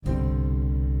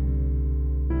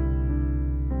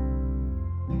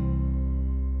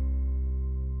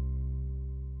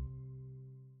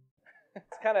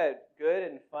kind of good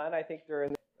and fun, I think,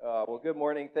 during well, good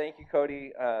morning. Thank you,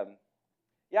 Cody.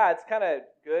 Yeah, it's kind of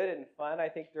good and fun, I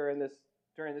think, during this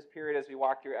period as we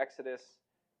walk through Exodus.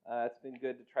 It's been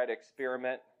good to try to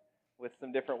experiment with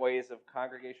some different ways of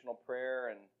congregational prayer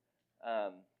and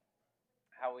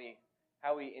how we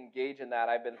engage in that.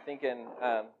 I've been thinking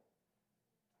a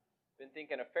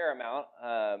fair amount.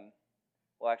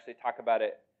 We'll actually talk about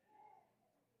it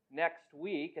next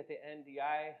week at the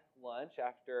NDI lunch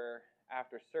after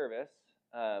service.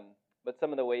 But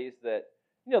some of the ways that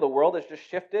the world has just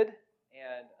shifted,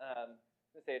 and I'm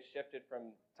going to say it's shifted from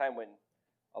the time when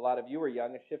a lot of you were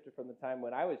young. It shifted from the time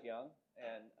when I was young,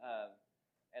 and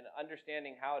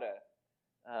understanding how to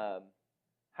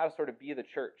sort of be the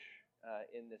church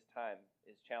in this time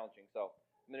is challenging. So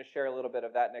I'm going to share a little bit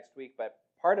of that next week. But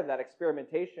part of that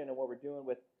experimentation and what we're doing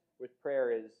with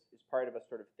prayer is part of us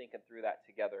sort of thinking through that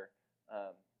together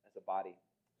as a body.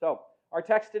 So our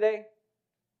text today,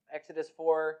 Exodus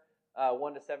 4,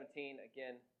 1 to 17.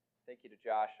 Again, thank you to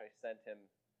Josh. I sent him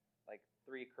like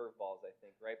 3 curveballs, I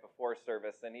think, right before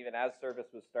service, and even as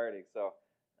service was starting. So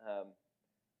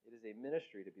it is a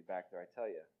ministry to be back there, I tell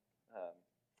you.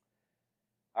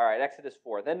 All right, Exodus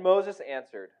 4. Then Moses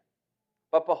answered,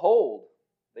 "But behold,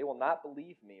 they will not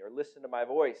believe me or listen to my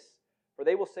voice, for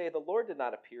they will say, 'The Lord did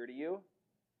not appear to you.'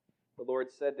 The Lord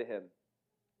said to him,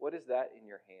 'What is that in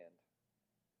your hand?'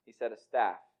 He said, 'A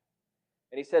staff.'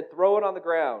 And he said, 'Throw it on the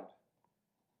ground.'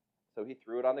 So he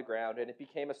threw it on the ground, and it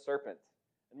became a serpent,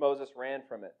 and Moses ran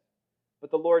from it.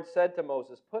 But the Lord said to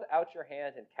Moses, 'Put out your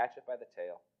hand and catch it by the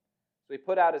tail.' So he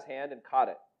put out his hand and caught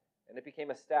it, and it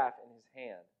became a staff in his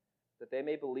hand, that they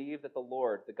may believe that the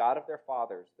Lord, the God of their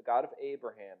fathers, the God of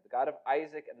Abraham, the God of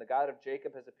Isaac, and the God of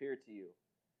Jacob has appeared to you."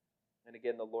 And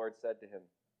again the Lord said to him,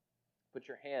 "Put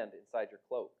your hand inside your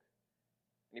cloak."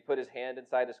 And he put his hand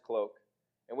inside his cloak.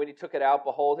 And when he took it out,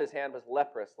 behold, his hand was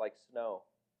leprous like snow.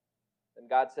 Then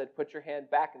God said, "Put your hand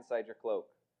back inside your cloak."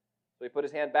 So he put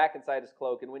his hand back inside his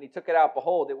cloak. And when he took it out,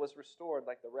 behold, it was restored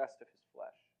like the rest of his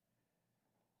flesh.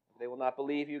 "They will not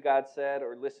believe you," God said,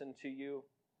 "or listen to you,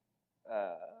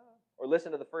 or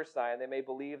listen to the first sign. They may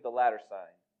believe the latter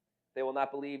sign. If they will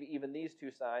not believe even these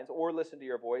 2 signs, or listen to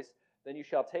your voice, then you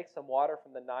shall take some water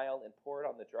from the Nile and pour it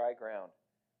on the dry ground.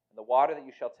 And the water that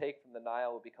you shall take from the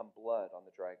Nile will become blood on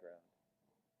the dry ground."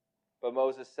 But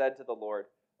Moses said to the Lord,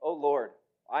 "O Lord,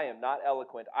 I am not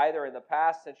eloquent, either in the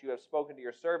past since you have spoken to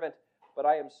your servant, but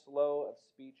I am slow of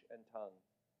speech and tongue."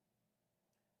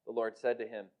 The Lord said to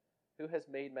him, "Who has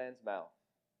made man's mouth?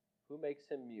 Who makes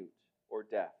him mute, or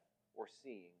deaf, or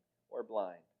seeing, or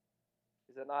blind?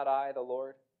 Is it not I, the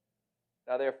Lord?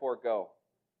 Now therefore go,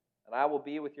 and I will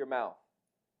be with your mouth,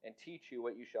 and teach you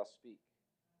what you shall speak."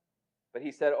 But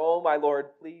he said, "Oh, my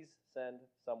Lord, please send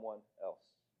someone else."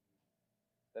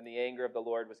 Then the anger of the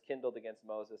Lord was kindled against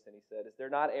Moses, and he said, "Is there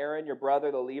not Aaron, your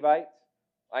brother, the Levite?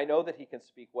 I know that he can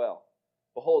speak well.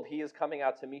 Behold, he is coming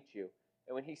out to meet you,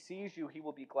 and when he sees you, he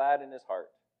will be glad in his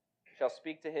heart. You shall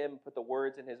speak to him, put the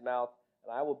words in his mouth,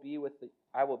 and I will be with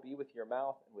your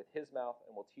mouth and with his mouth,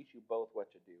 and will teach you both what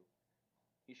to do.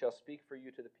 He shall speak for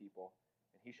you to the people,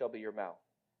 and he shall be your mouth,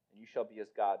 and you shall be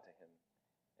as God to him.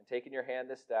 And take in your hand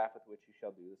this staff with which you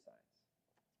shall do the signs."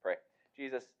 Let's pray.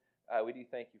 Jesus, we do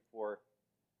thank you for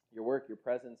your work, your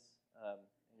presence, and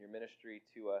your ministry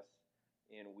to us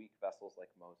in weak vessels like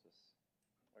Moses.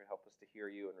 Lord, help us to hear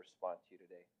you and respond to you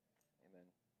today. Amen.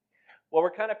 Well,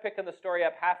 we're kind of picking the story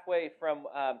up halfway from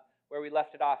where we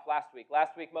left it off last week.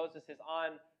 Last week, Moses is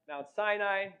on Mount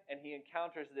Sinai, and he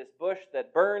encounters this bush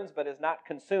that burns but is not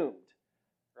consumed,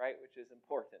 right, which is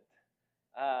important.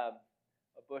 A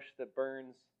bush that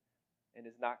burns and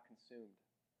is not consumed.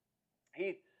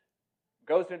 He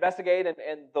goes to investigate,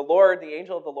 and the Lord, the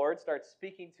angel of the Lord, starts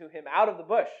speaking to him out of the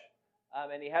bush.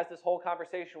 And he has this whole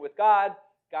conversation with God.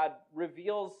 God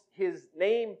reveals his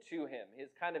name to him,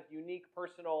 his kind of unique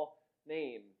personal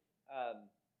name.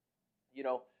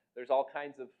 There's all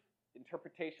kinds of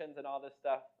interpretations and all this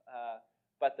stuff.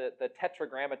 But the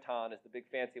tetragrammaton is the big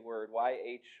fancy word,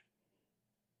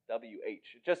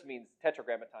 YHWH. It just means,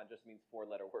 tetragrammaton just means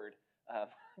 4-letter word.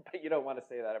 But you don't want to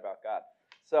say that about God.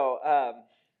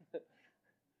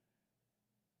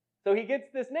 So he gets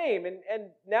this name,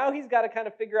 and now he's got to kind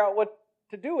of figure out what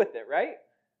to do with it, right?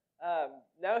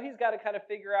 Now he's got to kind of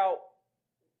figure out,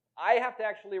 I have to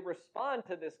actually respond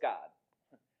to this God.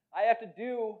 I have to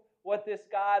do what this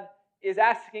God is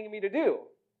asking me to do.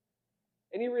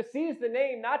 And he receives the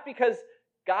name not because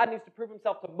God needs to prove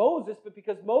himself to Moses, but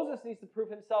because Moses needs to prove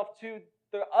himself to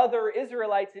the other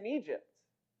Israelites in Egypt.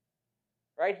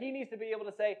 Right? He needs to be able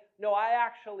to say, "No, I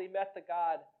actually met the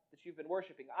God that you've been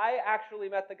worshiping. I actually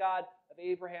met the God of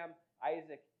Abraham,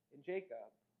 Isaac, in Jacob.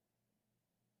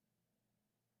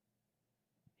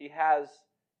 You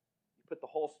put the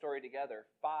whole story together,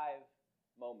 5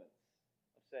 moments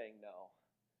of saying no,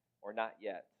 or not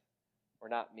yet, or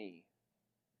not me.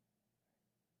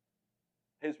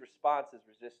 His response is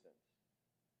resistance.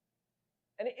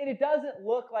 And it doesn't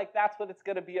look like that's what it's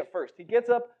going to be at first. He gets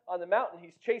up on the mountain.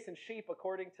 He's chasing sheep,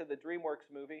 according to the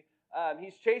DreamWorks movie.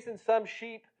 He's chasing some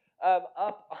sheep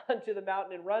up onto the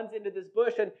mountain and runs into this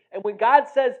bush. And when God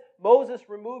says, Moses,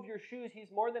 remove your shoes,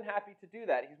 he's more than happy to do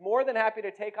that. He's more than happy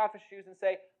to take off his shoes and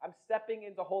say, I'm stepping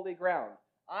into holy ground.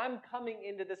 I'm coming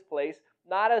into this place,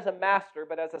 not as a master,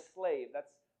 but as a slave. That's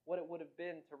what it would have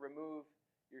been to remove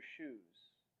your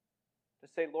shoes. To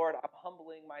say, Lord, I'm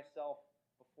humbling myself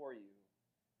before you.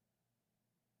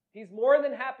 He's more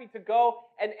than happy to go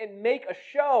and make a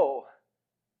show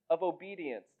of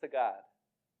obedience to God.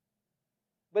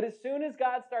 But as soon as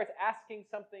God starts asking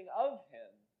something of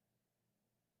him,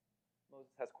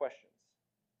 Moses has questions.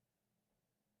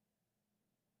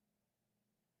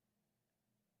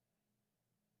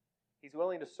 He's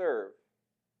willing to serve.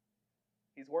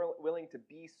 He's willing to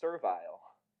be servile.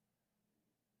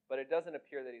 But it doesn't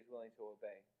appear that he's willing to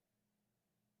obey.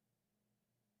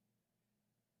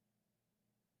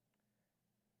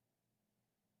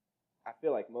 I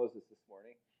feel like Moses this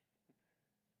morning.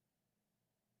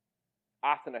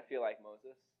 Often I feel like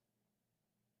Moses.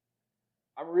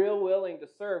 I'm real willing to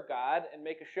serve God and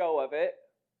make a show of it.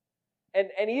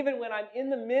 And even when I'm in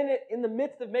the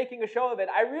midst of making a show of it,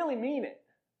 I really mean it.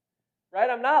 Right?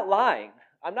 I'm not lying.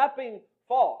 I'm not being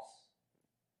false.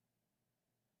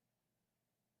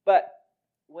 But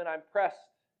when I'm pressed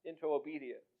into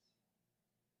obedience,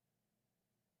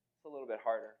 it's a little bit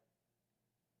harder.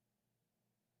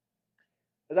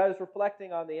 As I was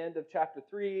reflecting on the end of chapter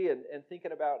 3 and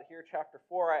thinking about here chapter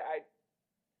 4,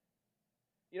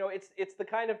 it's the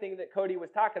kind of thing that Cody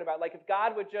was talking about. Like if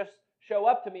God would just show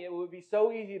up to me, it would be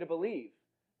so easy to believe.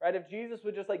 Right? If Jesus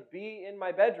would just be in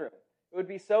my bedroom, it would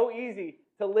be so easy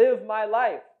to live my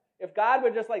life. If God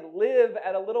would just live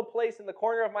at a little place in the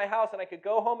corner of my house and I could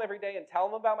go home every day and tell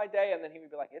him about my day, and then he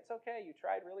would be like, it's okay, you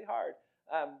tried really hard.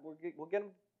 We'll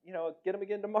get him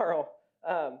again tomorrow.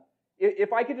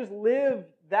 If I could just live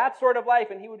that sort of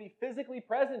life and he would be physically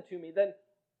present to me,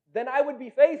 then I would be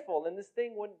faithful and this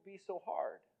thing wouldn't be so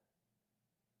hard.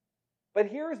 But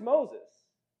here's Moses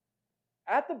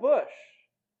at the bush,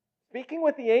 speaking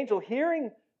with the angel,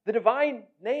 hearing the divine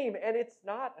name, and it's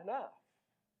not enough.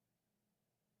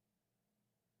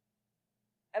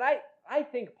 And I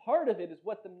think part of it is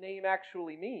what the name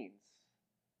actually means.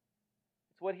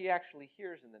 It's what he actually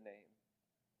hears in the name.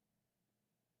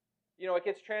 It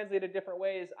gets translated different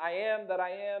ways. I am that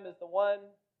I am is the one,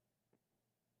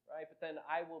 right? But then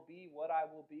I will be what I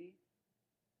will be.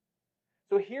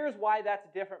 So here's why that's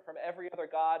different from every other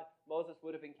God Moses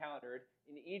would have encountered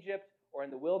in Egypt or in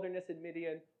the wilderness in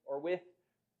Midian or with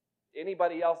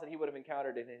anybody else that he would have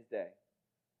encountered in his day.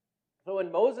 So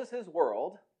in Moses'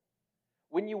 world,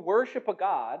 when you worship a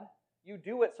God, you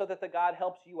do it so that the God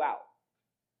helps you out,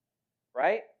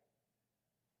 right?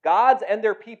 Gods and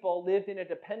their people lived in a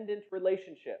dependent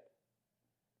relationship.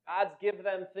 Gods give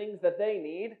them things that they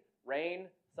need, rain,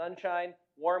 sunshine,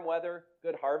 warm weather,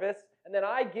 good harvest, and then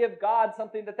I give God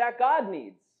something that God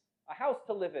needs, a house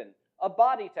to live in, a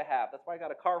body to have. That's why I got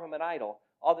to carve him an idol,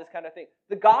 all this kind of thing.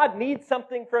 The God needs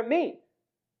something from me.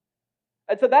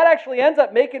 And so that actually ends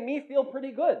up making me feel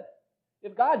pretty good.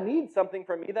 If God needs something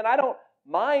from me, then I don't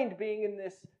mind being in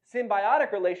this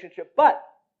symbiotic relationship. But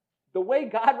the way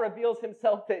God reveals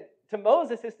himself to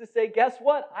Moses is to say, guess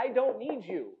what? I don't need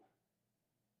you.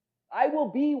 I will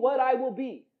be what I will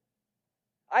be.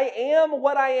 I am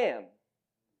what I am.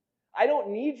 I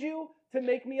don't need you to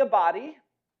make me a body.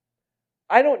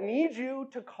 I don't need you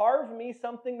to carve me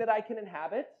something that I can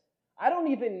inhabit. I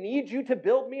don't even need you to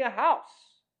build me a house.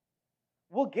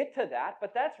 We'll get to that,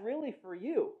 but that's really for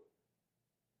you.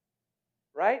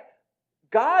 Right?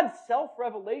 God's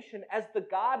self-revelation as the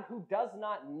God who does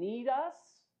not need us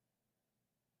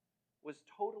was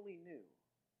totally new.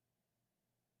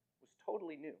 Was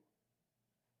totally new.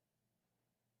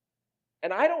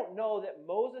 And I don't know that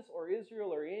Moses or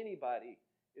Israel or anybody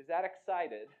is that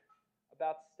excited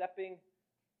about stepping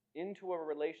into a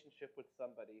relationship with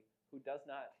somebody who does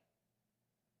not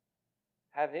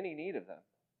have any need of them.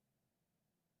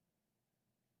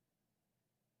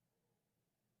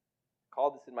 I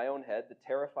called this in my own head the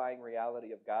terrifying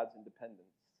reality of God's independence.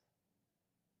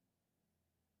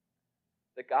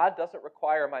 That God doesn't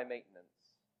require my maintenance.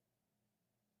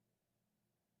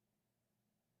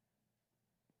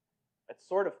 It's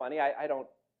sort of funny. I don't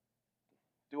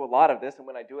do a lot of this, and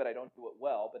when I do it, I don't do it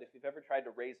well. But if you've ever tried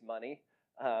to raise money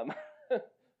um,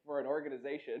 for an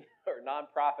organization or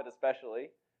nonprofit especially,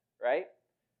 right?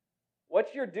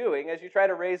 What you're doing as you try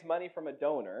to raise money from a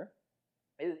donor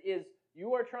is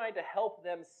you are trying to help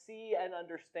them see and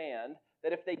understand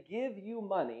that if they give you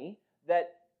money,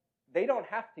 that they don't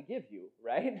have to give you,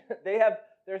 right?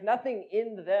 There's nothing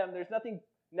in them, there's nothing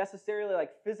necessarily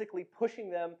like physically pushing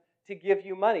them to give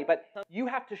you money, but you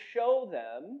have to show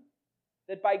them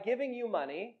that by giving you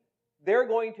money, they're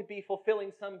going to be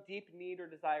fulfilling some deep need or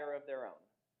desire of their own,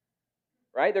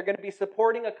 right? They're going to be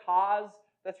supporting a cause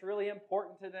that's really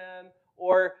important to them,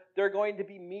 or they're going to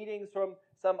be meeting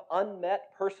some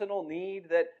unmet personal need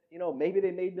that, maybe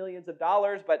they made millions of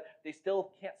dollars, but they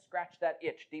still can't scratch that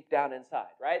itch deep down inside,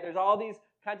 right? There's all these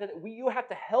kinds of, you have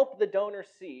to help the donor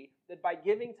see that by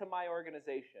giving to my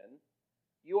organization,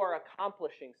 you are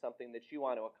accomplishing something that you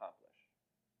want to accomplish.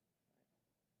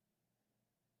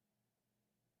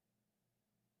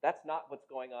 That's not what's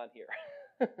going on here.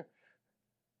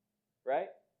 Right?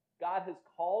 God has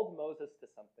called Moses to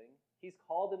something. He's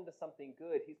called him to something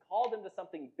good. He's called him to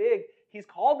something big. He's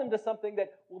called him to something that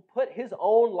will put his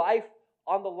own life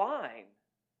on the line.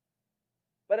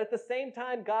 But at the same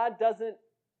time, God doesn't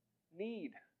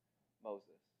need Moses.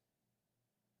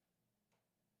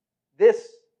 This,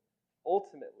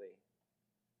 ultimately,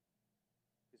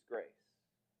 is grace.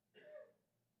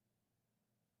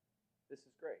 This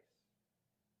is grace.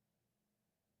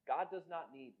 God does not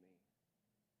need me,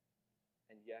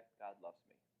 and yet God loves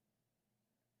me.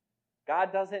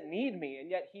 God doesn't need me, and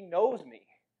yet he knows me.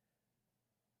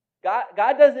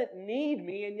 God doesn't need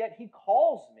me, and yet he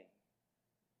calls me.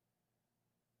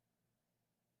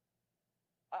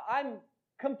 I'm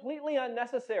completely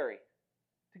unnecessary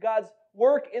to God's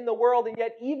work in the world, and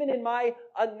yet even in my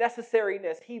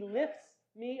unnecessariness, he lifts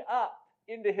me up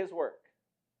into his work.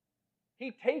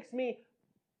 He takes me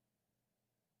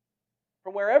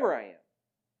from wherever I am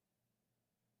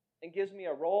and gives me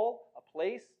a role, a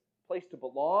place to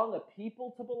belong, a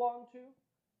people to belong to,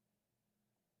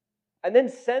 and then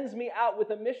sends me out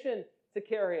with a mission to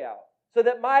carry out, so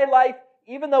that my life,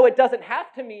 even though it doesn't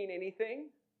have to mean anything,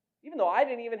 even though I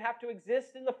didn't even have to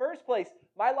exist in the first place,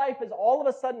 my life is all of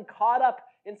a sudden caught up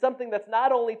in something that's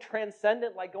not only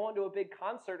transcendent, like going to a big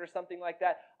concert or something like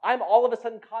that. I'm all of a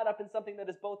sudden caught up in something that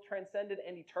is both transcendent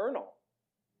and eternal.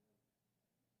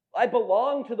 I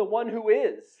belong to the one who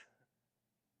is.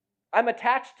 I'm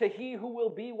attached to he who will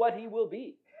be what he will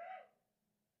be.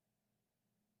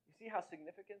 You see how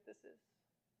significant this is?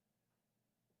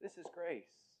 This is grace.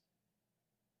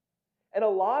 And a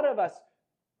lot of us,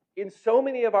 in so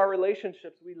many of our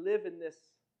relationships, we live in this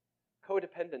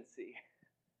codependency.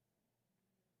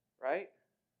 Right?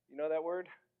 You know that word?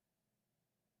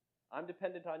 I'm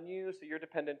dependent on you, so you're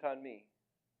dependent on me.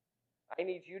 I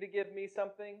need you to give me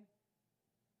something,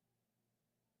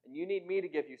 and you need me to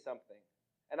give you something.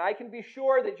 And I can be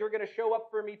sure that you're going to show up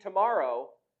for me tomorrow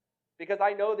because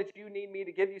I know that you need me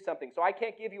to give you something. So I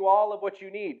can't give you all of what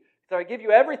you need. So I give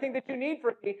you everything that you need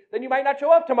from me, then you might not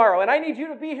show up tomorrow, and I need you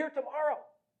to be here tomorrow.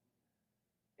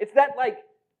 It's that like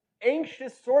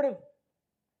anxious sort of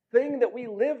thing that we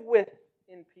live with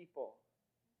in people.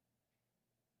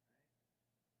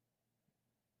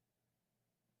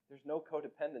 There's no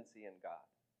codependency in God.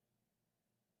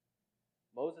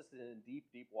 Moses is in deep,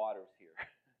 deep waters here.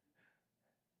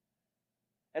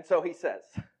 And so he says,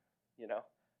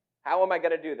 how am I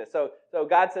going to do this? So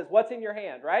God says, what's in your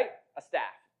hand, right? A staff.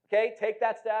 Okay, take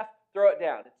that staff, throw it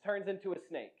down. It turns into a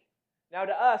snake. Now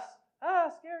to us,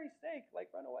 scary snake, like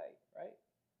run away, right?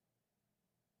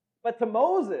 But to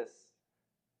Moses,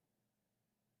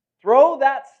 throw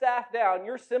that staff down,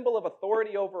 your symbol of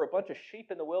authority over a bunch of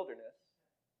sheep in the wilderness.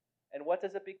 And what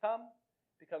does it become?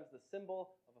 It becomes the symbol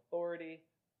of authority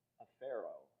of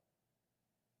Pharaoh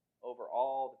over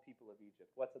all the people of Egypt.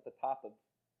 What's at the top of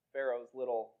Pharaoh's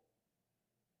little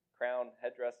crown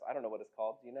headdress? I don't know what it's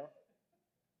called. Do you know?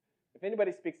 If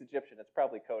anybody speaks Egyptian, it's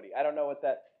probably Cody. I don't know what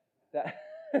that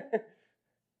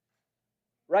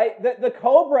right? The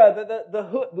cobra, the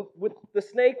hood, with the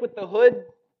snake with the hood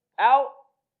out.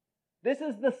 This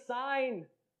is the sign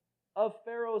of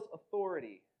Pharaoh's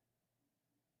authority.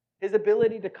 His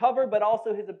ability to cover, but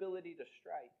also his ability to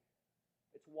strike.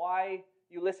 It's why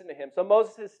you listen to him. So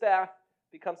Moses' staff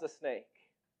becomes a snake.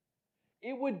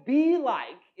 It would be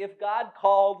like if God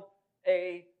called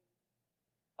a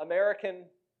American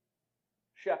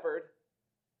shepherd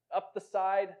up the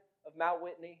side of Mount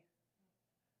Whitney,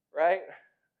 right?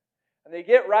 And they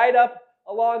get right up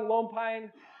along Lone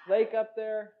Pine Lake up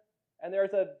there, and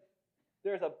there's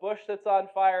a bush that's on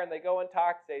fire, and they go and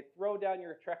talk, say, throw down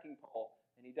your trekking pole.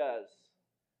 And he does.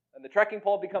 And the trekking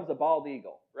pole becomes a bald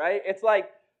eagle, right? It's like,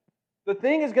 the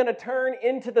thing is going to turn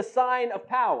into the sign of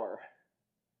power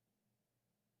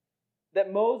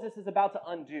that Moses is about to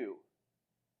undo.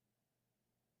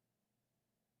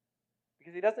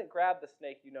 Because he doesn't grab the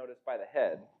snake, you notice, by the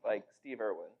head, like Steve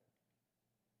Irwin.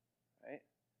 Right?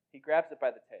 He grabs it by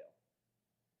the tail.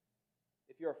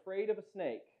 If you're afraid of a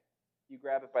snake, you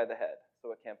grab it by the head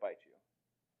so it can't bite you.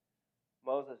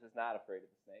 Moses is not afraid of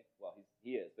the snake. Well,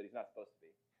 he is, but he's not supposed to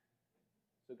be.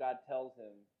 So God tells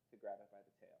him to grab it by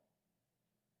the tail.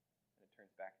 And it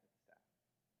turns back into the staff.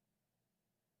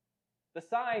 The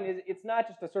sign it's not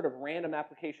just a sort of random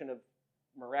application of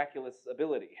miraculous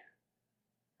ability.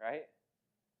 Right?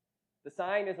 The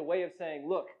sign is a way of saying,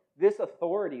 look, this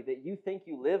authority that you think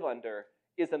you live under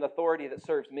is an authority that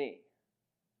serves me.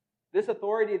 This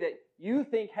authority that you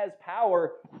think has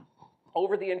power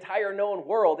over the entire known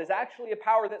world is actually a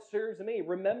power that serves me.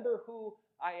 Remember who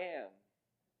I am.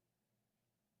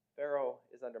 Pharaoh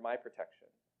is under my protection.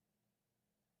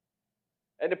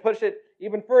 And to push it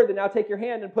even further, now take your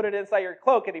hand and put it inside your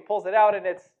cloak, and he pulls it out, and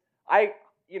if I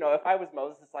was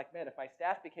Moses, it's like, man, if my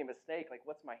staff became a snake, like,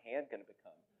 what's my hand going to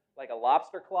become? Like a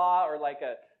lobster claw or like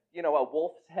a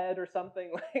wolf's head or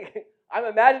something? Like, I'm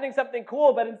imagining something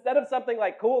cool, but instead of something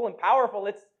like cool and powerful,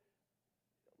 it's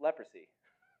leprosy.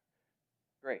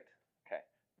 Great. Okay.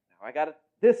 Now I got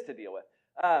this to deal with.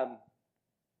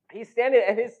 He's standing,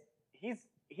 and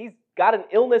he's got an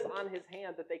illness on his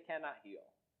hand that they cannot heal.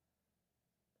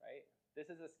 Right? This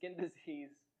is a skin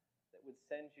disease that would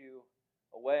send you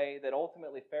away, that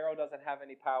ultimately Pharaoh doesn't have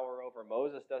any power over.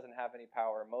 Moses doesn't have any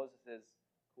power. Moses'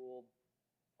 cool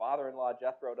father-in-law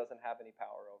Jethro doesn't have any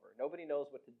power over. Nobody knows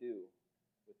what to do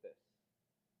with this.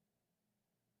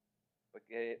 But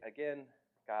again,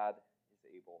 God is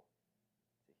able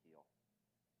to heal.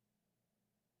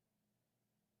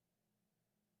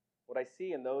 What I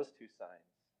see in those two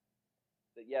signs,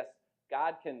 that yes,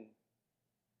 God can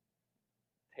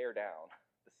tear down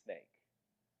the snake.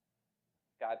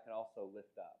 God can also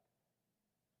lift up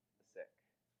the sick.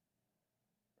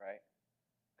 Right?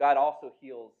 God also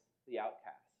heals the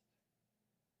outcast.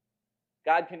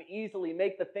 God can easily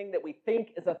make the thing that we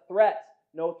think is a threat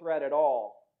no threat at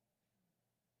all.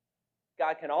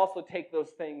 God can also take those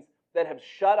things that have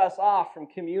shut us off from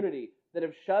community, that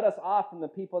have shut us off from the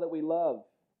people that we love,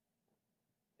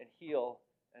 and heal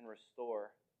and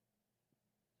restore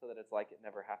so that it's like it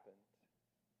never happened.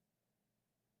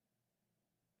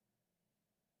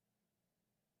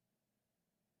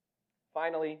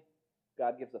 Finally,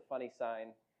 God gives a funny sign.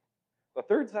 The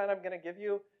third sign I'm going to give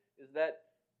you is that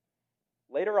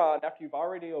later on, after you've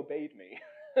already obeyed me,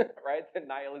 right, the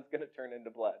Nile is going to turn into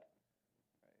blood.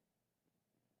 Right?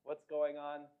 What's going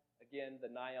on? Again, the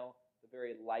Nile, the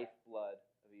very lifeblood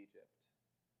of Egypt.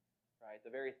 Right?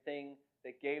 The very thing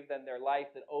that gave them their life,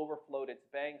 that overflowed its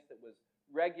banks, that was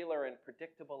regular and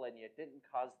predictable, and yet didn't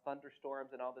cause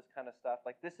thunderstorms and all this kind of stuff.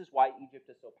 Like, this is why Egypt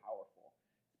is so powerful.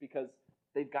 It's because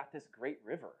they've got this great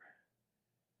river.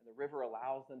 And the river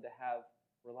allows them to have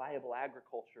reliable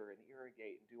agriculture and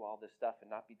irrigate and do all this stuff and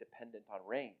not be dependent on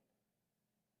rain.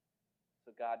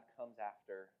 So God comes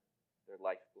after their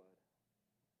lifeblood,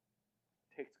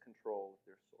 takes control of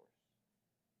their source.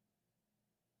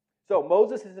 So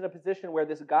Moses is in a position where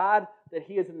this God that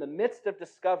he is in the midst of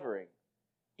discovering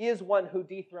is one who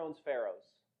dethrones pharaohs.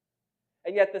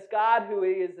 And yet this God who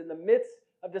he is in the midst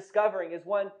of discovering is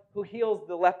one who heals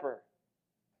the leper.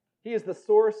 He is the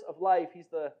source of life. He's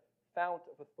the fount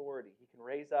of authority. He can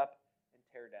raise up and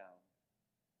tear down.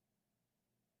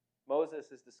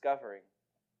 Moses is discovering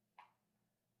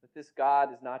that this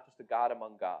God is not just a God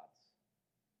among gods.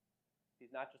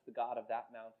 He's not just the God of that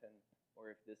mountain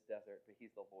or of this desert, but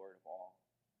he's the Lord of all.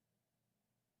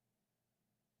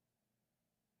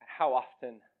 How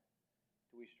often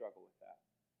do we struggle with that?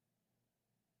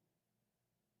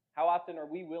 How often are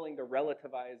we willing to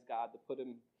relativize God, to put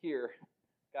him here?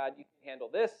 God, you can handle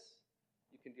this.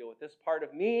 You can deal with this part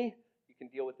of me. You can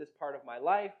deal with this part of my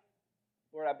life.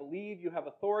 Lord, I believe you have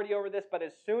authority over this, but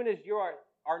as soon as you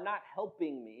are not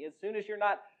helping me, as soon as you're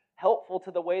not helpful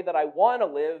to the way that I want to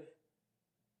live,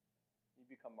 you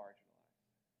become marginalized.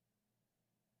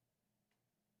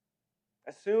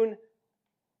 As soon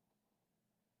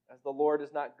as the Lord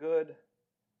is not good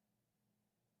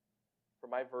for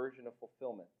my version of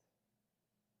fulfillment,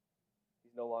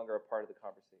 he's no longer a part of the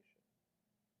conversation.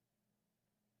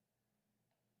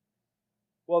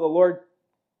 Well, the Lord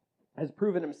has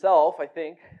proven himself, I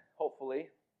think, hopefully.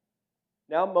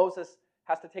 Now Moses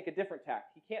has to take a different tack.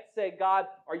 He can't say, God,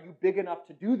 are you big enough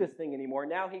to do this thing anymore?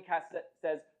 Now he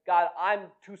says, God, I'm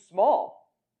too small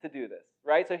to do this,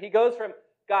 right? So he goes from,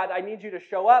 God, I need you to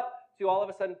show up, to all of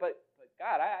a sudden, but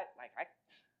God, I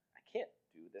can't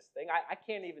do this thing. I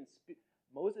can't even speak.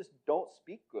 Moses don't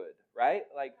speak good, right?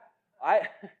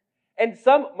 And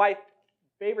my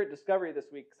favorite discovery this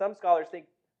week, some scholars think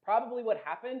probably what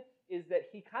happened is that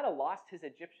he kind of lost his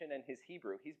Egyptian and his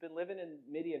Hebrew. He's been living in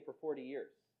Midian for 40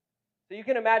 years. So you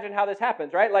can imagine how this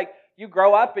happens, right? Like you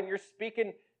grow up and you're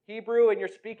speaking Hebrew and you're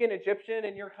speaking Egyptian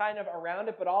and you're kind of around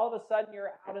it, but all of a sudden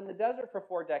you're out in the desert for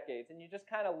 4 decades and you just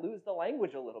kind of lose the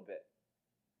language a little bit.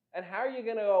 And how are you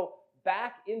going to go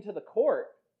back into the court?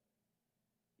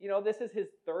 This is his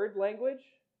 3rd language,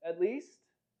 at least.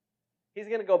 He's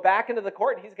going to go back into the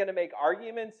court and he's going to make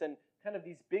arguments and kind of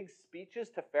these big speeches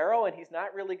to Pharaoh, and he's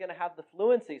not really going to have the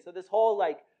fluency. So this whole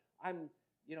my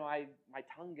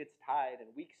tongue gets tied and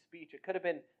weak speech, it could have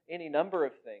been any number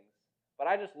of things. But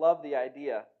I just love the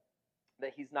idea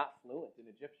that he's not fluent in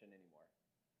Egyptian anymore,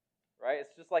 right?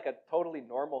 It's just like a totally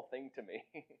normal thing to me.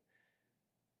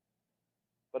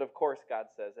 But of course, God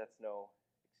says that's no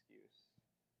excuse.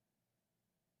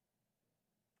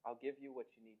 I'll give you what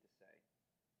you need to say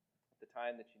at the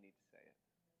time that you need to say it.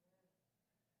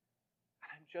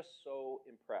 I'm just so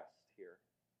impressed here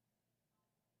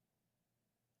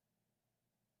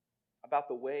about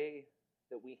the way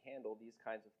that we handle these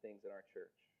kinds of things in our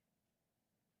church.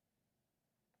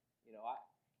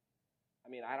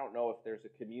 I don't know if there's a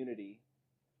community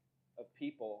of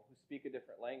people who speak a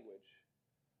different language,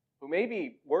 who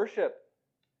maybe worship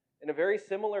in a very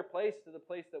similar place to the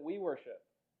place that we worship.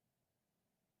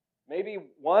 Maybe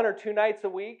 1 or 2 nights a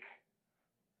week,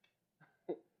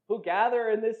 who gather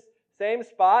in this same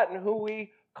spot and who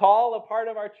we call a part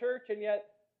of our church, and yet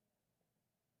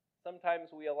sometimes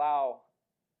we allow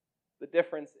the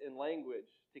difference in language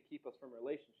to keep us from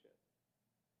relationship.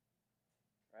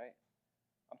 Right?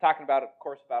 I'm talking about, of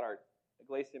course, about our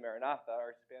Iglesia Maranatha,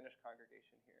 our Spanish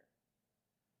congregation here.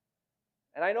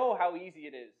 And I know how easy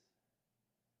it is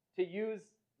to use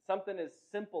something as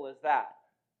simple as that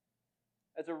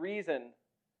as a reason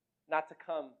not to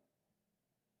come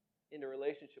into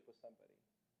relationship with somebody.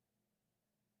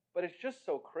 But it's just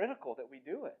so critical that we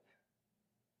do it.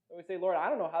 And we say, Lord, I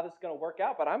don't know how this is going to work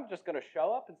out, but I'm just going to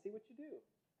show up and see what you do.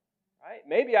 Right?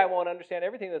 Maybe I won't understand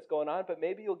everything that's going on, but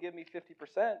maybe you'll give me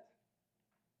 50%.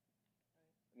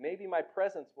 Maybe my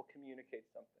presence will communicate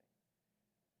something.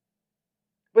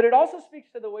 But it also speaks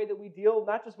to the way that we deal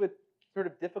not just with sort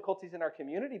of difficulties in our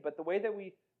community, but the way that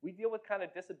we deal with kind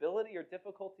of disability or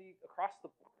difficulty across the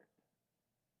board.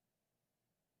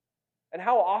 And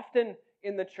how often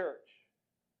in the church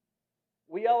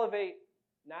we elevate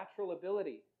natural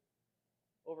ability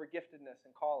over giftedness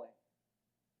and calling.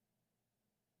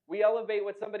 We elevate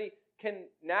what somebody can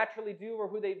naturally do or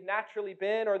who they've naturally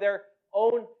been or their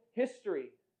own history.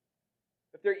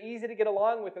 If they're easy to get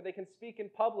along with or they can speak in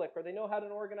public or they know how to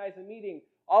organize a meeting,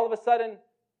 all of a sudden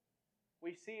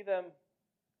we see them,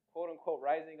 quote unquote,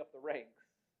 rising up the ranks.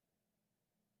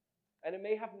 And it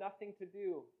may have nothing to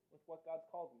do with what God's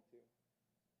called them to.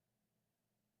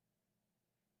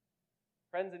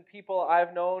 Friends and people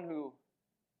I've known who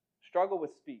struggle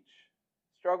with speech,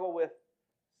 struggle with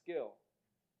skill.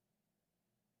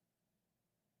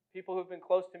 People who've been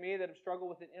close to me that have struggled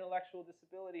with an intellectual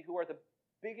disability who are the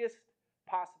biggest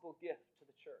possible gift to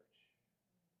the church.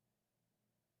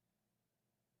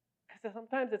 Because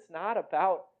sometimes it's not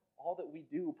about all that we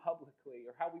do publicly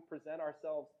or how we present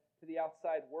ourselves to the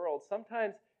outside world.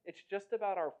 Sometimes it's just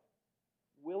about our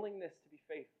willingness to be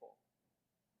faithful.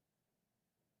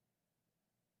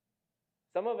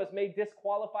 Some of us may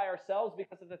disqualify ourselves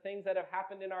because of the things that have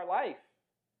happened in our life.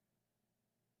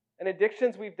 And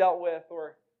addictions we've dealt with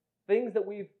or things that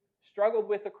we've struggled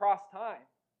with across time.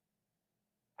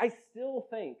 I still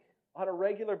think on a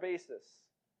regular basis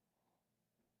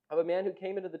of a man who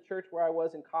came into the church where I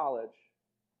was in college.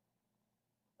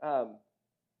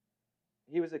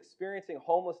 He was experiencing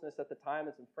homelessness at the time,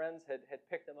 and some friends had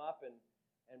picked him up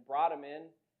and brought him in.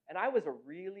 And I was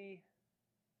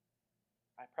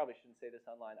I probably shouldn't say this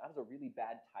online, I was a really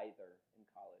bad tither in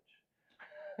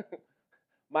college.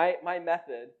 My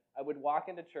method, I would walk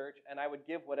into church and I would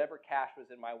give whatever cash was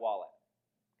in my wallet.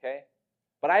 Okay?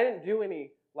 But I didn't do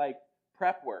any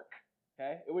prep work.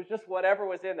 Okay? It was just whatever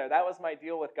was in there. That was my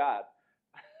deal with God.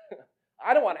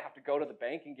 I don't want to have to go to the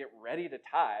bank and get ready to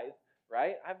tithe,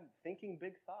 right? I'm thinking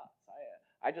big thoughts.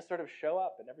 I just sort of show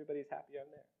up and everybody's happy I'm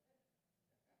there.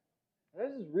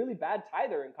 This is really bad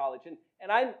tither in college.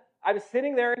 And I was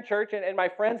sitting there in church and my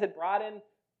friends had brought in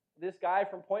this guy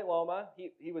from Point Loma.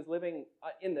 He was living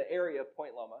in the area of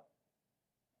Point Loma.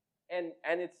 And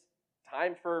it's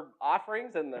time for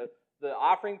offerings, and the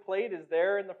offering plate is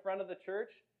there in the front of the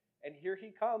church. And here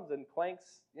he comes and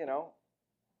clanks, $1.50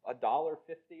 or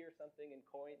something in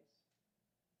coins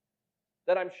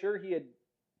that I'm sure he had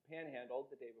panhandled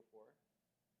the day before.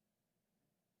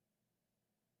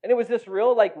 And it was this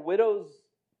real, like, widow's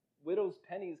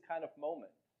pennies kind of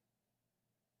moment,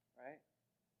 right?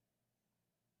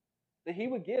 That he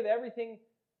would give everything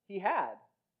he had.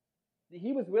 That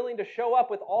he was willing to show up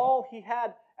with all he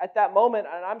had at that moment.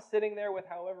 And I'm sitting there with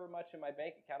however much in my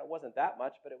bank account. It wasn't that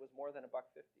much, but it was more than $1.50.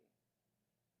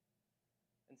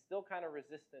 And still kind of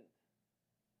resistant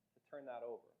to turn that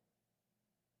over.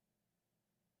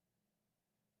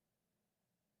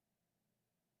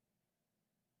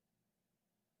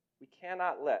 We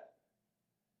cannot let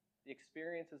the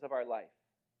experiences of our life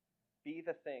be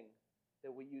the thing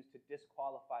that we use to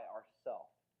disqualify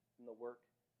ourselves from the work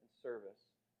and service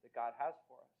that God has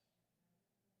for us.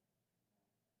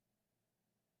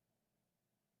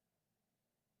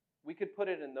 We could put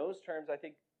it in those terms. I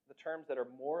think the terms that are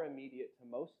more immediate to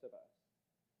most of us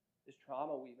is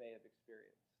trauma we may have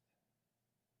experienced.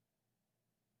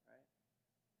 Right?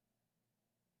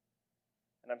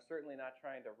 And I'm certainly not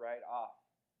trying to write off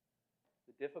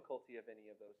the difficulty of any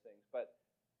of those things, but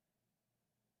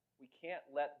we can't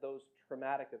let those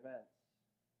traumatic events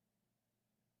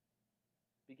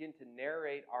begin to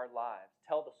narrate our lives,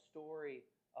 tell the story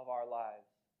of our lives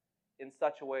in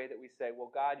such a way that we say, well,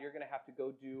 God, you're going to have to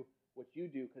go do what you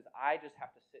do because I just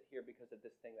have to sit here because of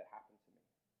this thing that happened to me.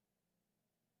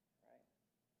 Right?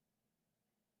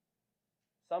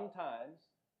 Sometimes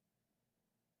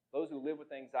those who live with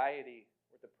anxiety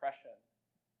or depression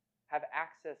have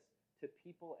access to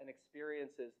people and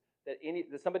experiences that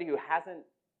somebody who hasn't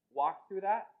walked through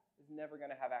that is never going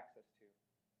to have access to.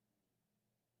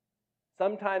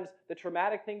 Sometimes the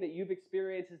traumatic thing that you've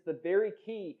experienced is the very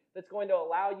key that's going to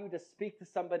allow you to speak to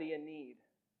somebody in need.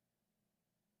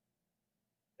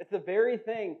 It's the very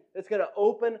thing that's going to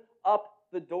open up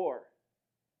the door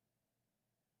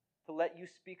to let you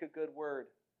speak a good word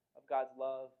of God's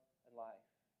love and life.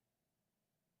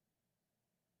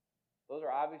 Those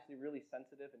are obviously really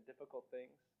sensitive and difficult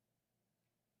things.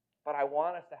 But I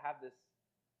want us to have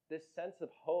this sense of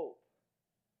hope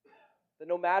that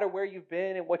no matter where you've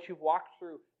been and what you've walked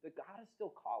through, that God is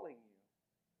still calling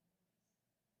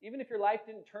you. Even if your life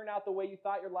didn't turn out the way you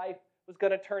thought your life was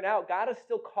going to turn out, God is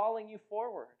still calling you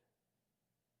forward.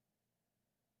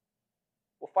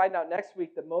 We'll find out next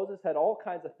week that Moses had all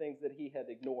kinds of things that he had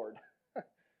ignored.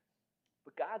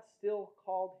 But God still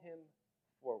called him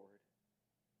forward.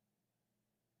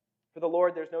 For the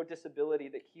Lord, there's no disability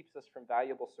that keeps us from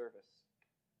valuable service.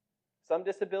 Some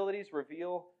disabilities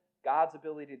reveal God's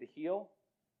ability to heal.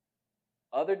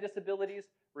 Other disabilities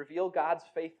reveal God's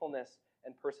faithfulness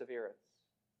and perseverance.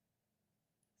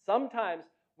 Sometimes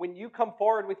when you come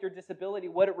forward with your disability,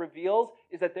 what it reveals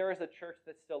is that there is a church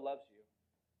that still loves you.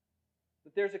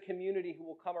 That there's a community who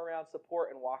will come around, support,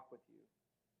 and walk with you.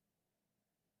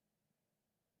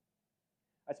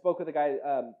 I spoke with a guy,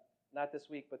 not this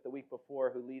week, but the week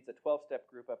before, who leads a 12-step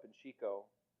group up in Chico.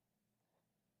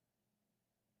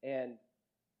 And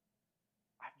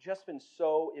I've just been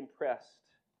so impressed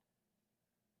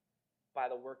by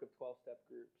the work of 12-step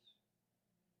groups.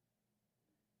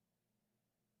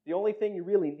 The only thing you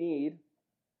really need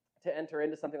to enter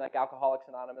into something like Alcoholics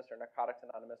Anonymous or Narcotics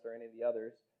Anonymous or any of the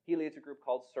others, he leads a group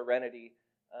called Serenity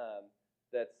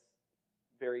that's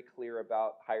very clear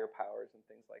about higher powers and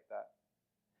things like that.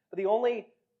 But the only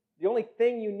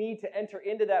thing you need to enter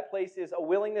into that place is a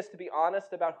willingness to be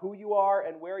honest about who you are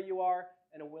and where you are,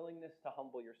 and a willingness to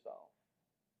humble yourself.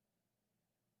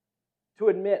 To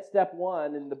admit, step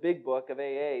one in the big book of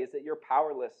AA is that you're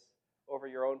powerless over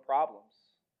your own problems.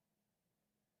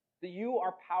 That you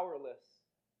are powerless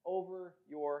over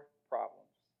your problems.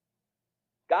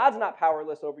 God's not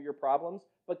powerless over your problems,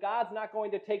 but God's not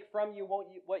going to take from you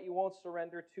what you won't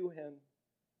surrender to Him.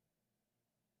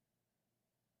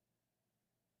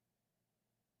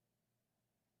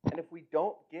 And if we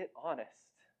don't get honest,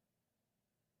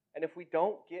 and if we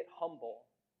don't get humble,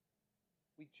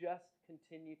 we just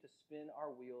continue to spin our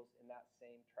wheels in that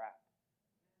same trap.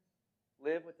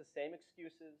 Live with the same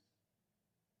excuses,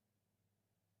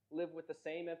 live with the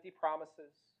same empty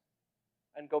promises,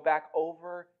 and go back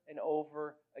over and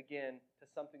over again to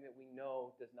something that we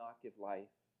know does not give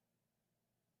life.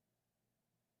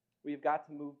 We've got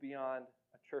to move beyond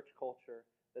a church culture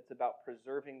that's about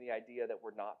preserving the idea that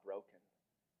we're not broken.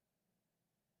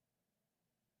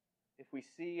 If we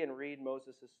see and read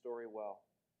Moses' story well,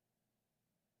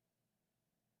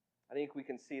 I think we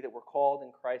can see that we're called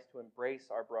in Christ to embrace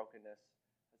our brokenness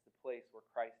as the place where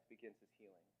Christ begins His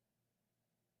healing.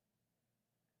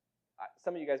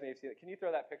 Some of you guys may have seen it. Can you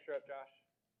throw that picture up, Josh?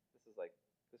 This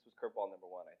was curveball number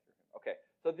 1 I threw him. Okay,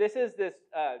 so this is this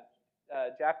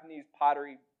Japanese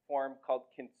pottery form called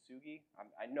kintsugi.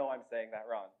 I know I'm saying that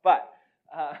wrong, but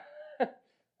uh,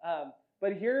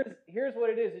 but here's what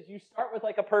it is you start with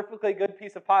like a perfectly good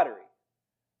piece of pottery,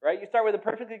 right? You start with a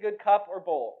perfectly good cup or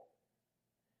bowl,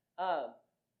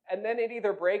 and then it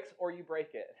either breaks or you break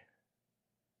it.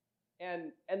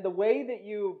 And the way that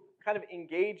you kind of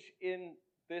engage in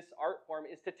this art form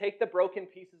is to take the broken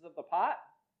pieces of the pot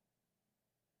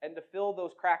and to fill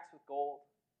those cracks with gold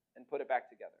and put it back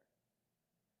together.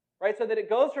 Right? So that it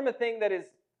goes from a thing that is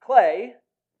clay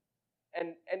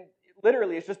and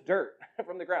literally it's just dirt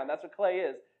from the ground. That's what clay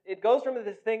is. It goes from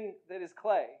this thing that is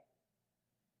clay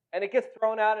and it gets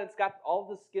thrown out and it's got all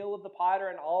the skill of the potter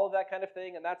and all of that kind of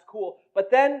thing, and that's cool. But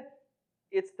then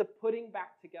it's the putting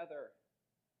back together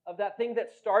of that thing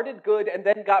that started good and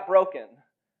then got broken.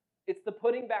 It's the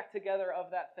putting back together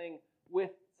of that thing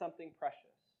with something precious.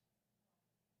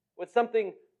 With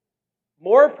something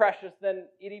more precious than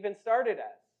it even started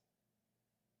as.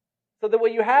 So that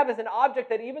what you have is an object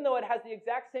that even though it has the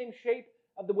exact same shape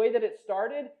of the way that it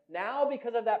started, now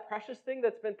because of that precious thing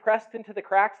that's been pressed into the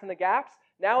cracks and the gaps,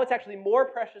 now it's actually more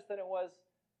precious than it was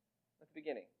at the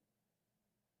beginning.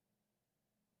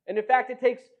 And in fact, it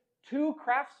takes two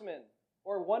craftsmen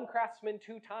or one craftsman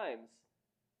two times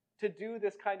to do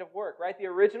this kind of work, right? The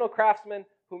original craftsman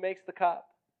who makes the cup,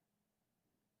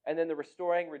 and then the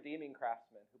restoring, redeeming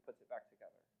craftsman who puts it back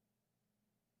together.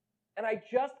 And I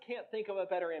just can't think of a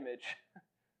better image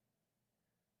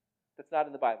that's not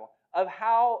in the Bible of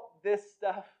how this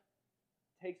stuff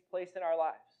takes place in our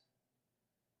lives.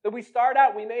 That we start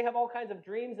out, we may have all kinds of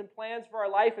dreams and plans for our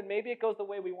life, and maybe it goes the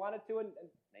way we want it to, and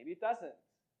maybe it doesn't.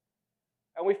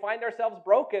 And we find ourselves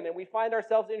broken, and we find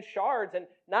ourselves in shards and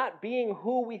not being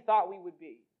who we thought we would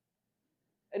be.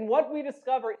 And what we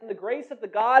discover in the grace of the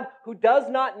God who does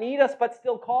not need us but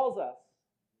still calls us,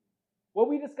 what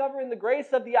we discover in the grace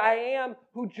of the I Am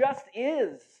who just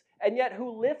is, and yet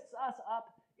who lifts us up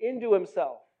into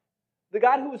himself, the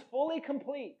God who is fully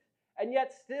complete and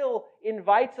yet still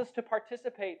invites us to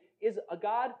participate, is a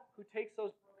God who takes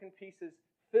those broken pieces,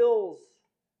 fills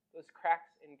those cracks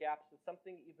and gaps with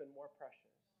something even more precious.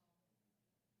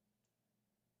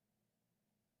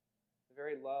 The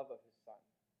very love of his Son.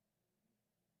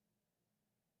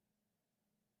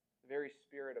 The very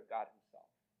Spirit of God himself.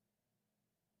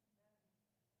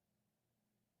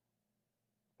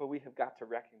 But we have got to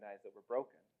recognize that we're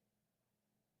broken.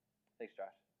 Thanks, Josh.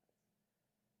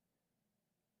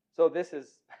 So this is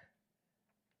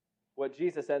what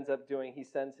Jesus ends up doing. He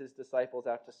sends his disciples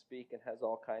out to speak and has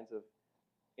all kinds of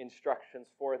instructions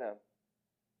for them.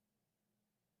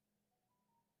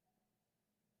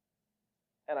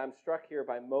 And I'm struck here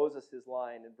by Moses'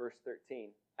 line in verse 13.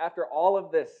 After all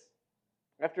of this,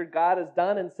 after God has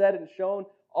done and said and shown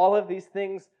all of these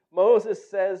things,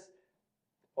 Moses says,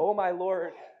 "Oh my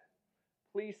Lord,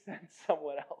 please send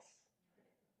someone else."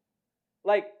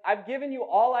 Like, I've given you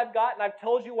all I've got, and I've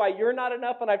told you why you're not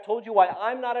enough, and I've told you why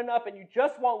I'm not enough, and you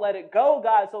just won't let it go,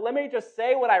 God. So let me just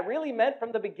say what I really meant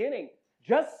from the beginning.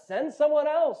 Just send someone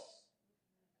else.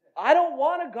 I don't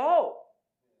want to go.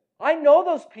 I know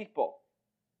those people.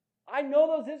 I know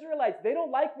those Israelites. They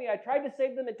don't like me. I tried to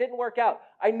save them. It didn't work out.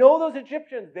 I know those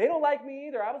Egyptians. They don't like me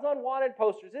either. I was on wanted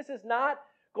posters. This is not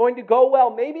going to go well.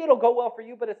 Maybe it'll go well for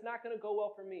you, but it's not going to go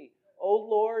well for me. Oh,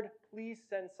 Lord, please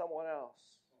send someone else.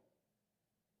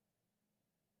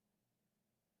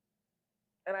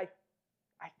 And I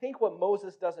think what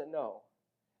Moses doesn't know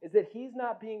is that he's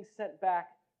not being sent back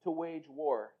to wage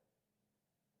war.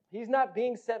 He's not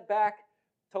being sent back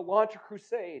to launch a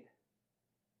crusade.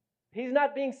 He's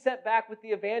not being sent back with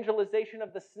the evangelization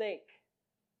of the snake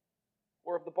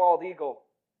or of the bald eagle.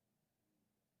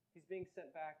 He's being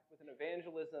sent back with an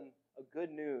evangelism of good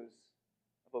news,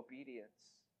 of obedience,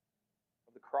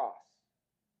 of the cross.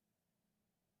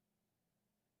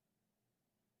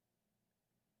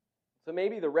 So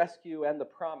maybe the rescue and the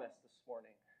promise this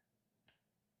morning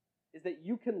is that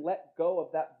you can let go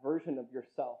of that version of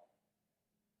yourself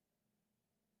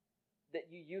that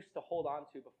you used to hold on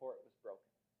to before it was broken.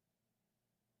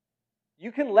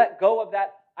 You can let go of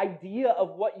that idea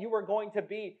of what you were going to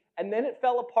be, and then it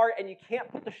fell apart and you can't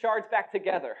put the shards back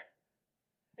together.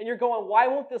 And you're going, why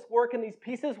won't this work? And these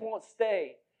pieces won't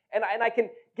stay. And I can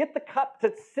get the cup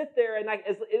to sit there, and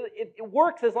it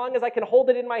works as long as I can hold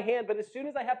it in my hand. But as soon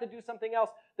as I have to do something else,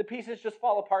 the pieces just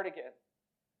fall apart again.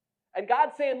 And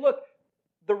God's saying, look,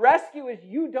 the rescue is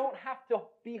you don't have to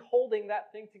be holding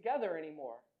that thing together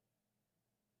anymore.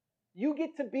 You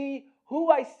get to be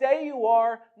who I say you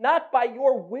are, not by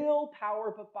your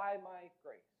willpower, but by my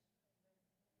grace.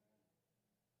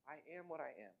 I am what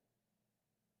I am.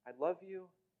 I love you,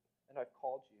 and I've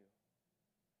called you.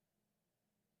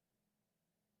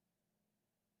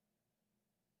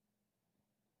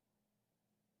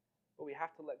 But we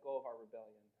have to let go of our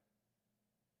rebellion.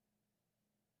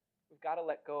 We've got to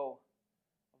let go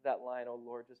of that line, oh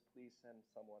Lord, just please send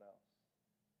someone else.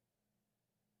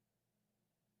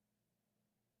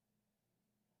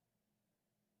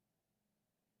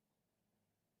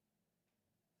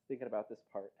 Thinking about this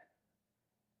part.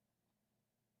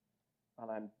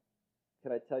 And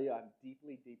can I tell you, I'm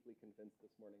deeply, deeply convinced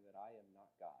this morning that I am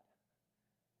not God.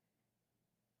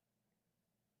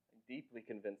 I'm deeply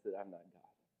convinced that I'm not God.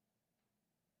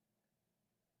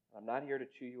 I'm not here to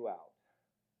chew you out.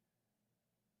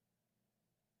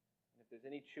 And if there's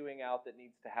any chewing out that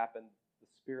needs to happen, the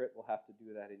Spirit will have to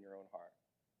do that in your own heart.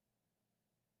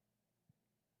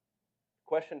 The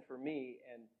question for me,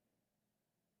 and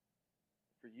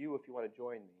for you if you want to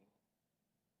join me,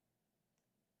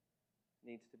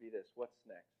 needs to be this: what's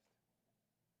next?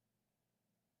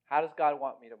 How does God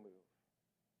want me to move?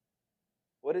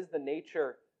 What is the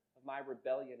nature of my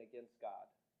rebellion against God?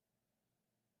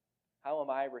 How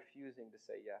am I refusing to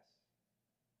say yes?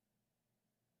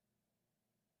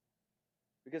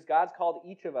 Because God's called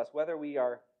each of us, whether we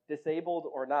are disabled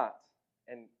or not,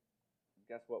 and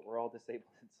guess what? We're all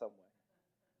disabled in some way.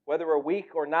 Whether we're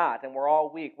weak or not, and we're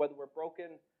all weak. Whether we're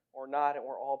broken or not, and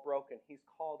we're all broken. He's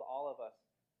called all of us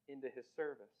into His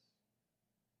service.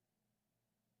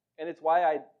 And it's why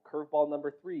I, curveball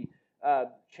number 3,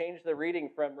 changed the reading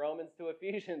from Romans to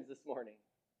Ephesians this morning.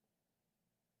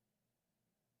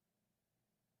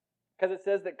 Because it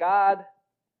says that God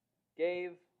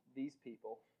gave these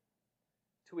people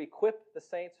to equip the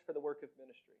saints for the work of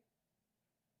ministry,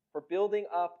 for building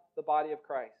up the body of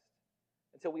Christ,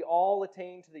 until we all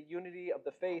attain to the unity of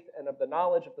the faith and of the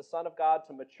knowledge of the Son of God,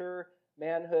 to mature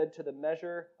manhood, to the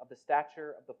measure of the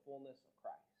stature of the fullness of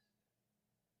Christ.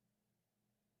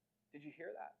 Did you hear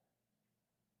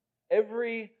that?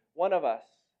 Every one of us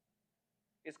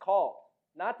is called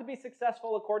not to be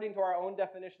successful according to our own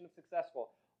definition of successful.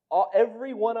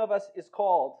 Every one of us is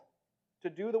called to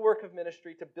do the work of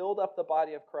ministry, to build up the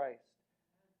body of Christ,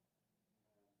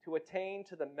 to attain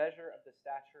to the measure of the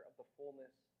stature of the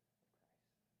fullness of Christ.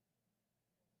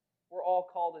 We're all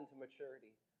called into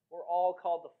maturity. We're all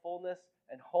called to fullness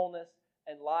and wholeness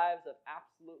and lives of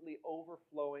absolutely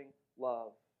overflowing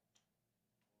love.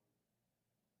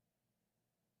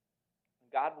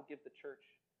 And God will give the church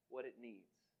what it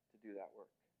needs to do that work.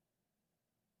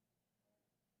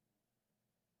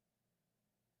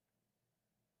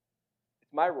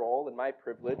 It's my role and my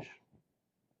privilege,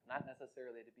 not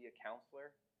necessarily to be a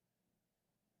counselor,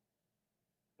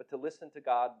 but to listen to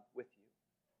God with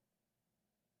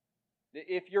you.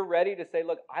 If you're ready to say,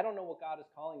 look, I don't know what God is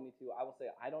calling me to, I will say,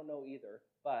 I don't know either,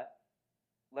 but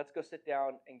let's go sit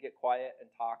down and get quiet and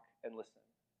talk and listen.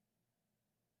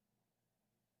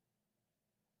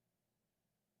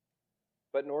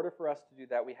 But in order for us to do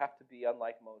that, we have to be,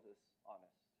 unlike Moses,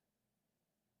 honest.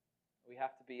 We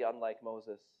have to be, unlike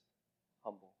Moses,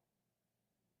 humble.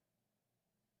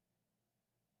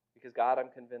 Because God, I'm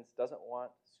convinced, doesn't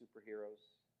want superheroes,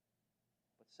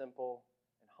 but simple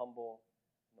and humble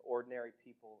and ordinary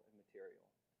people and material.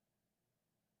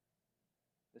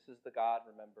 This is the God,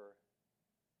 remember,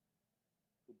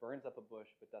 who burns up a bush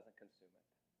but doesn't consume it.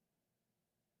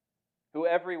 Who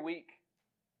every week,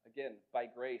 again, by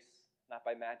grace, not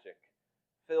by magic,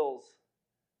 fills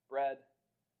bread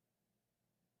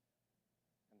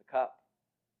and the cup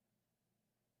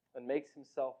and makes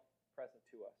Himself present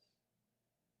to us.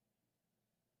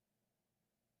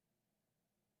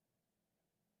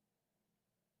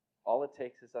 All it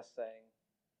takes is us saying,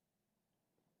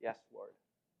 yes, Lord,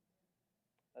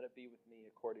 let it be with me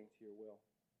according to your will.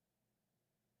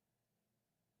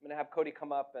 I'm going to have Cody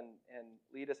come up and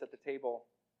lead us at the table.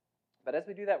 But as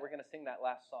we do that, we're going to sing that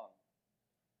last song,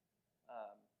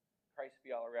 Christ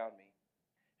Be All Around Me.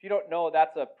 If you don't know,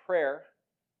 that's a prayer,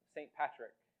 St.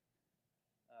 Patrick.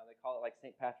 They call it like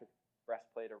St. Patrick's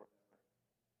breastplate or whatever.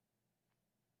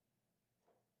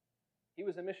 He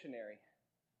was a missionary.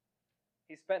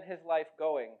 He spent his life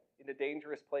going into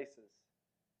dangerous places.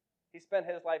 He spent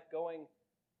his life going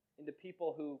into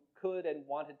people who could and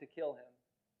wanted to kill him.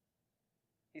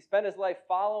 He spent his life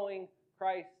following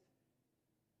Christ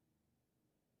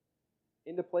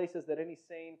into places that any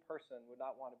sane person would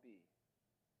not want to be.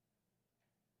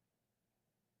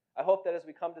 I hope that as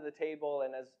we come to the table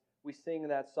and as we sing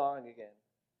that song again,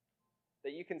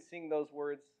 that you can sing those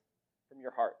words from your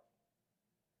heart.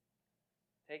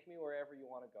 Take me wherever you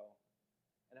want to go.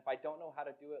 And if I don't know how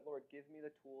to do it, Lord, give me the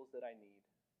tools that I need.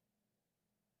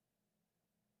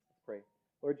 Let's pray.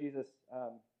 Lord Jesus,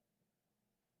 I'm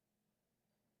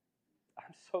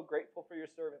so grateful for your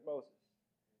servant Moses.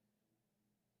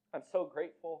 I'm so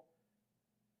grateful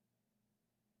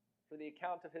for the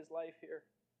account of his life here.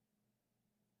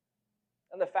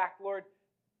 And the fact, Lord,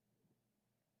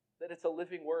 that it's a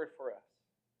living word for us.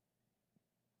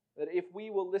 That if we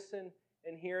will listen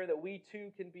and hear, that we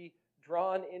too can be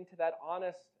drawn into that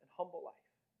honest and humble life.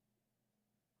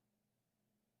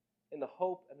 In the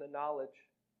hope and the knowledge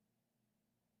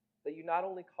that you not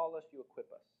only call us, you equip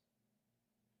us.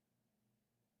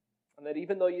 And that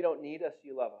even though you don't need us,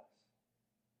 you love us.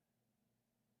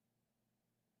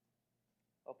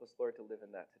 Help us, Lord, to live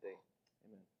in that today.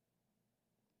 Amen.